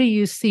up? Where do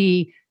you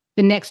see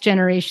the next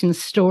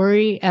generation's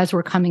story as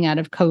we're coming out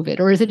of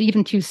COVID? Or is it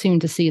even too soon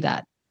to see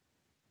that?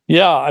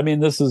 Yeah, I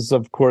mean, this is,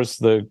 of course,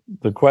 the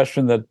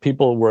question that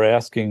people were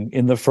asking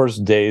in the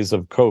first days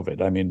of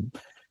COVID. I mean,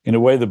 in a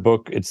way, the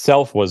book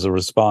itself was a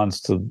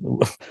response to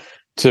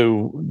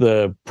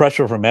the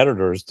pressure from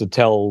editors to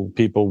tell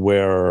people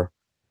where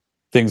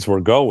things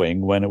were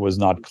going when it was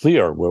not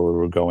clear where we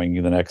were going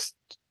in the next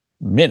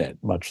minute,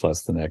 much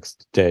less the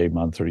next day,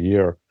 month, or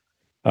year.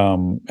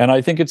 And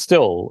I think it's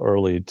still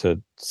early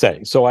to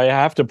say. So I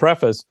have to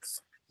preface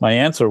my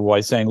answer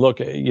by saying,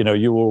 look,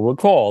 you will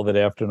recall that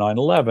after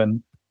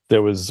 9/11,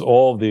 there was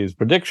all these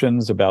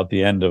predictions about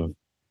the end of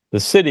the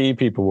city.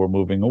 People were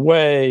moving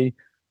away.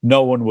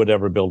 No one would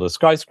ever build a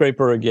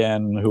skyscraper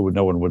again.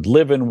 No one would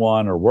live in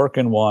one or work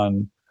in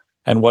one.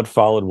 And what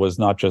followed was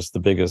not just the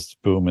biggest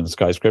boom in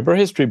skyscraper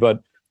history, but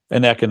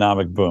an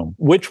economic boom,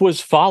 which was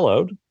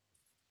followed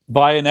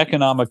by an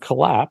economic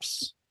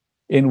collapse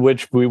in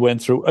which we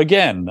went through,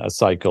 again, a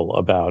cycle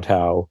about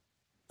how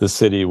the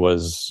city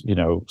was,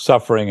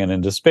 suffering and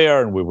in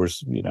despair. And we were,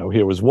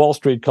 here was Wall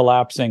Street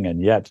collapsing,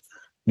 and yet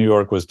New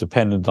York was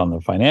dependent on the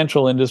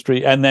financial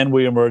industry. And then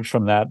we emerged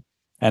from that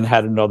and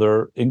had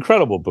another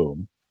incredible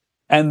boom.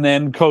 And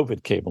then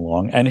COVID came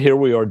along, and here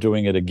we are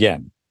doing it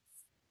again.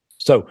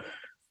 So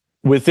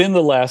within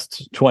the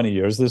last 20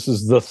 years, this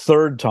is the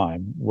third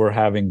time we're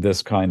having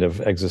this kind of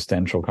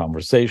existential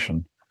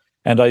conversation.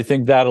 And I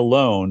think that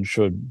alone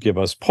should give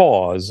us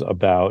pause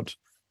about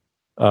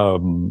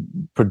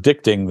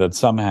predicting that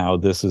somehow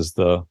this is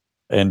the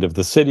end of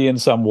the city in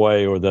some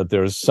way, or that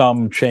there's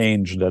some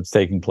change that's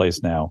taking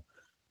place now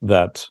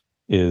that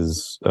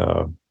is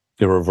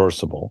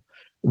irreversible.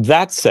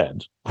 That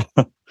said,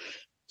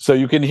 so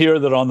you can hear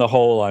that on the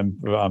whole,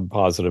 I'm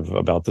positive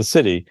about the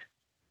city.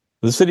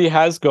 The city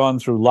has gone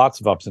through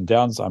lots of ups and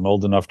downs. I'm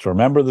old enough to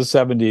remember the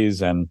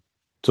 70s and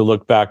to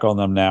look back on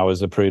them now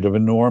as a period of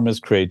enormous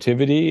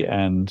creativity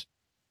and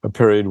a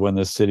period when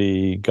the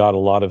city got a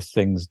lot of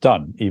things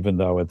done, even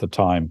though at the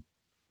time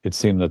it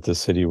seemed that the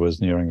city was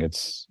nearing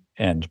its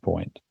end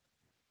point.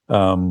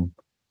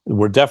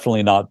 We're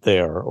definitely not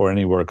there or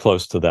anywhere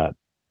close to that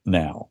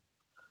now.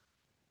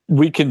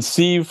 We can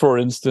see, for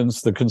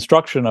instance, the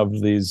construction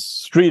of these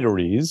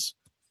streeteries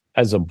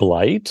as a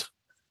blight,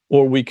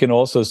 or we can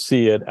also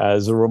see it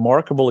as a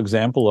remarkable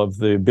example of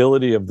the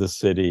ability of the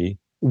city,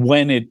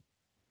 when it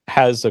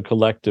has a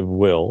collective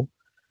will,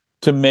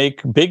 to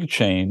make big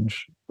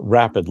change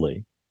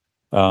rapidly.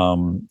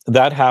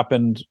 That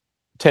happened.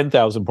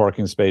 10,000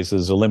 parking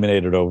spaces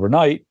eliminated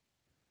overnight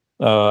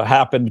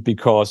happened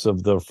because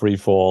of the free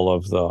fall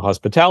of the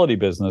hospitality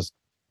business.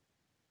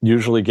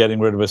 Usually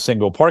getting rid of a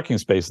single parking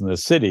space in the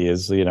city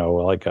is,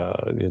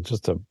 it's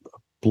just a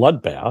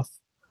bloodbath.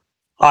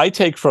 I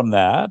take from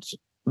that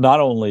not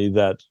only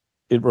that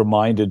it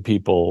reminded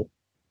people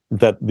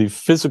that the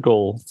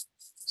physical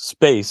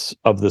space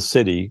of the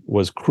city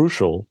was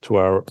crucial to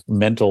our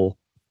mental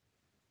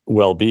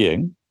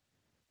well-being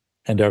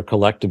and our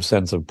collective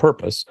sense of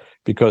purpose,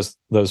 because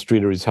those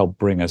streeteries helped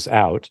bring us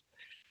out.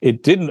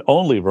 It didn't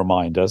only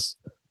remind us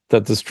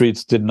that the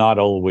streets did not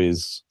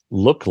always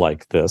look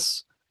like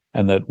this,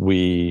 and that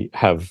we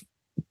have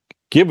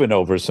given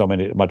over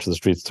much of the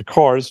streets to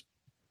cars,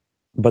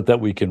 but that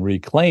we can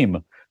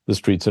reclaim the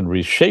streets and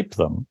reshape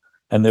them.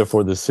 And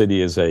therefore the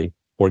city is a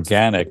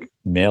organic,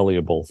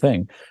 malleable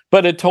thing.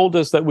 But it told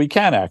us that we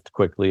can act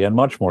quickly and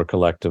much more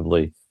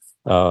collectively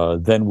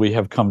than we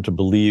have come to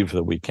believe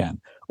that we can.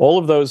 All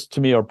of those,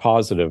 to me, are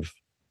positive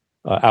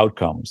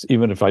outcomes,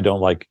 even if I don't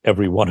like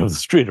every one of the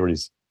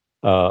streeteries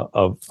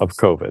of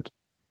COVID.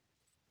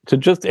 To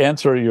just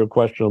answer your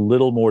question a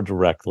little more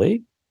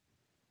directly,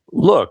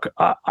 Look,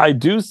 I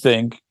do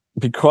think,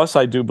 because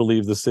I do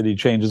believe the city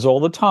changes all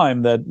the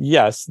time, that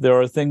yes, there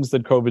are things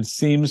that COVID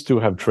seems to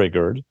have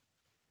triggered.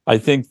 I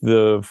think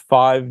the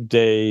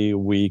 5-day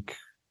week,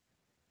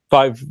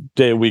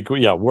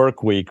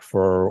 work week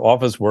for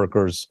office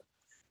workers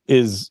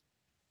is,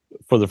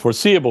 for the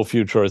foreseeable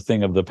future, a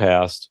thing of the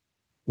past.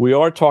 We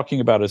are talking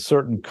about a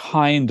certain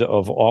kind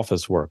of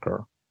office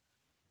worker,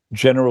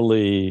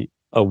 generally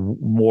a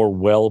more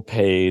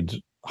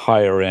well-paid,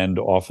 higher-end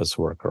office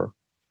worker.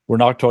 We're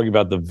not talking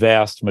about the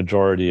vast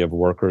majority of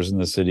workers in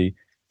the city,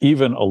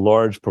 even a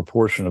large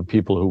proportion of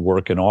people who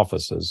work in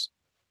offices,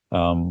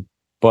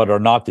 but are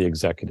not the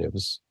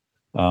executives,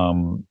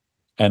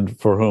 and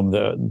for whom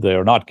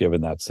they're not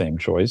given that same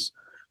choice.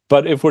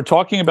 But if we're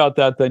talking about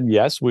that, then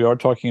yes, we are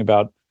talking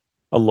about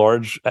a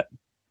large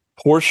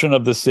portion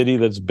of the city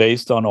that's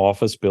based on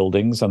office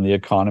buildings, on the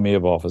economy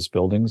of office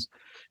buildings.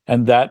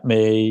 And that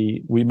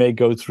we may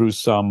go through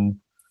some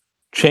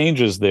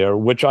changes there,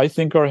 which I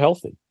think are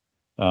healthy.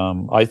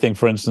 I think,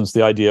 for instance,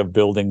 the idea of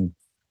building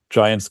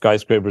giant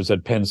skyscrapers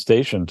at Penn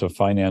Station to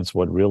finance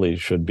what really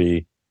should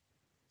be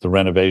the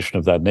renovation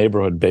of that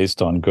neighborhood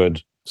based on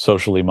good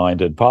socially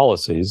minded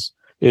policies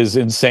is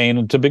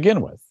insane to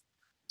begin with.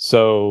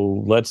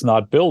 So let's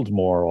not build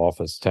more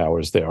office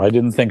towers there. I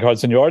didn't think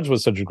Hudson Yards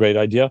was such a great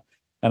idea,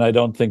 and I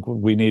don't think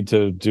we need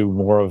to do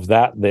more of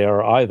that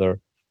there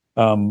either.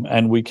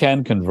 And we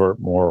can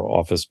convert more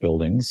office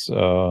buildings.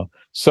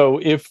 So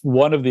if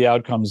one of the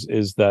outcomes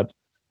is that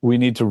we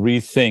need to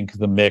rethink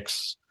the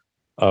mix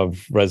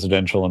of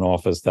residential and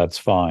office, that's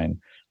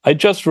fine. I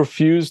just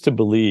refuse to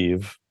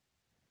believe,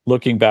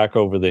 looking back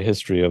over the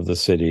history of the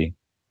city,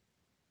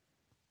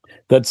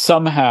 that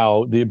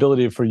somehow the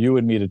ability for you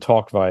and me to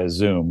talk via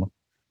Zoom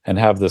and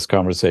have this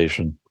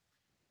conversation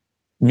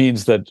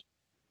means that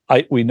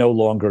we no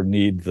longer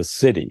need the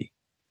city,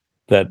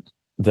 that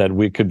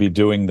we could be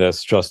doing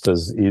this just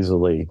as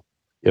easily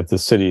if the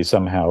city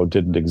somehow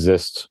didn't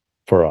exist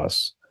for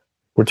us.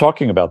 We're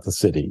talking about the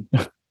city.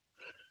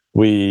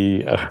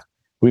 We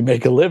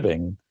make a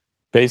living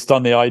based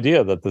on the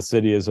idea that the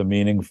city is a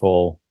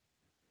meaningful,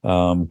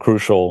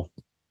 crucial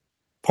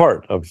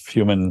part of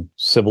human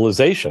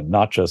civilization,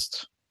 not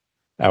just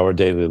our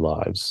daily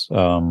lives.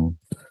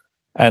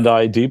 And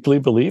I deeply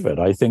believe it.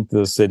 I think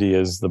the city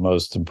is the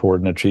most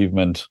important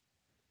achievement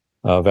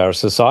of our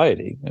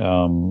society.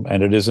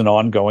 And it is an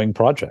ongoing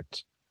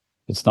project.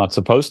 It's not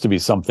supposed to be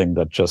something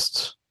that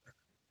just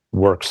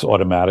works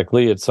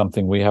automatically. It's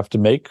something we have to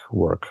make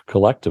work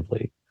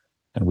collectively.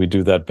 And we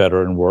do that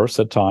better and worse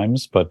at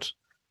times, but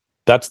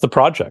that's the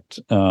project.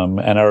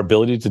 And our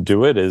ability to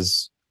do it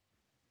is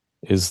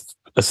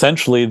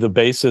essentially the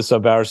basis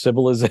of our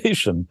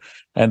civilization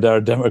and our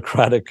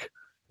democratic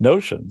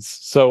notions.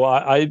 So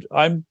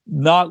I'm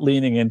not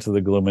leaning into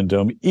the gloom and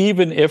doom,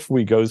 even if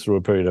we go through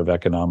a period of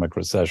economic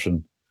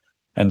recession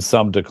and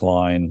some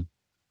decline,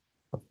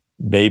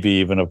 maybe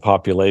even of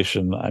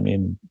population. I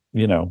mean,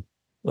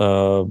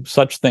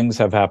 such things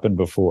have happened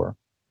before.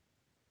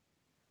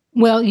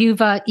 Well,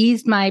 you've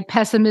eased my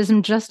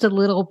pessimism just a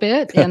little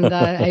bit, and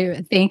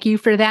I thank you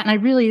for that. And I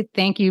really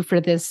thank you for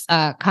this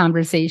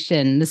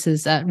conversation. This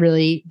has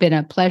really been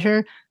a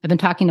pleasure. I've been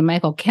talking to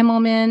Michael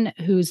Kimmelman,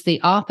 who's the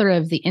author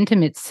of The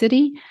Intimate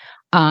City,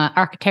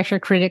 architecture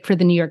critic for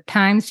the New York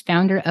Times,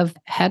 founder of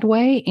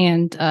Headway,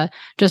 and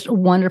just a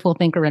wonderful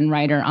thinker and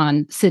writer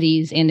on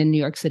cities and in New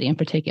York City in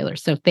particular.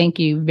 So thank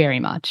you very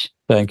much.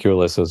 Thank you,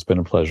 Alyssa. It's been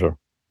a pleasure.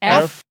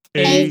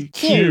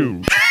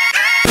 FAQ.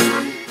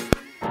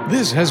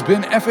 This has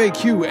been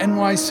FAQ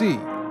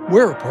NYC.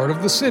 We're a part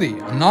of The City,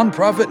 a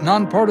nonprofit,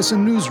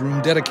 nonpartisan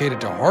newsroom dedicated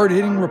to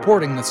hard-hitting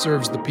reporting that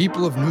serves the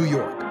people of New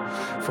York.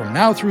 From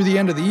now through the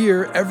end of the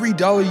year, every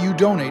dollar you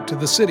donate to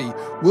The City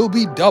will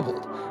be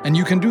doubled, and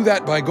you can do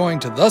that by going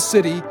to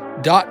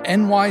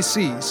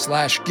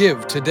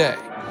thecity.nyc/give today.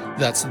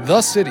 That's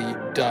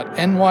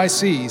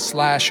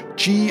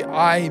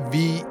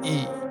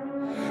thecity.nyc/GIVE.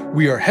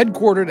 We are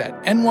headquartered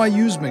at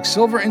NYU's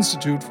McSilver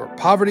Institute for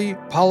Poverty,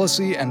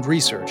 Policy, and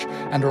Research,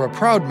 and are a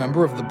proud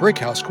member of the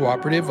Brickhouse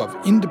Cooperative of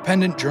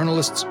independent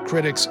journalists,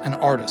 critics, and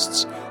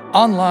artists,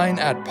 online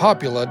at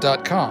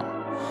popula.com.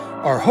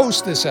 Our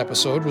host this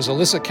episode was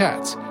Alyssa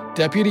Katz,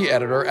 deputy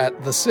editor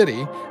at The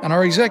City, and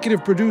our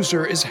executive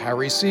producer is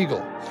Harry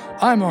Siegel.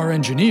 I'm our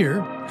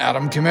engineer,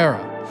 Adam Chimera.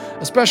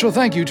 A special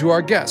thank you to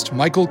our guest,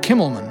 Michael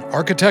Kimmelman,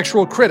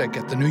 architectural critic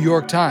at the New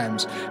York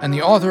Times, and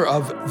the author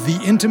of The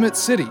Intimate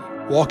City,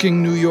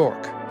 Walking New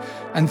York.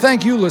 And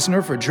thank you,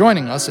 listener, for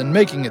joining us and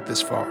making it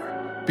this far.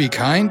 Be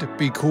kind,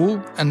 be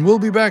cool, and we'll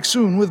be back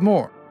soon with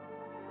more.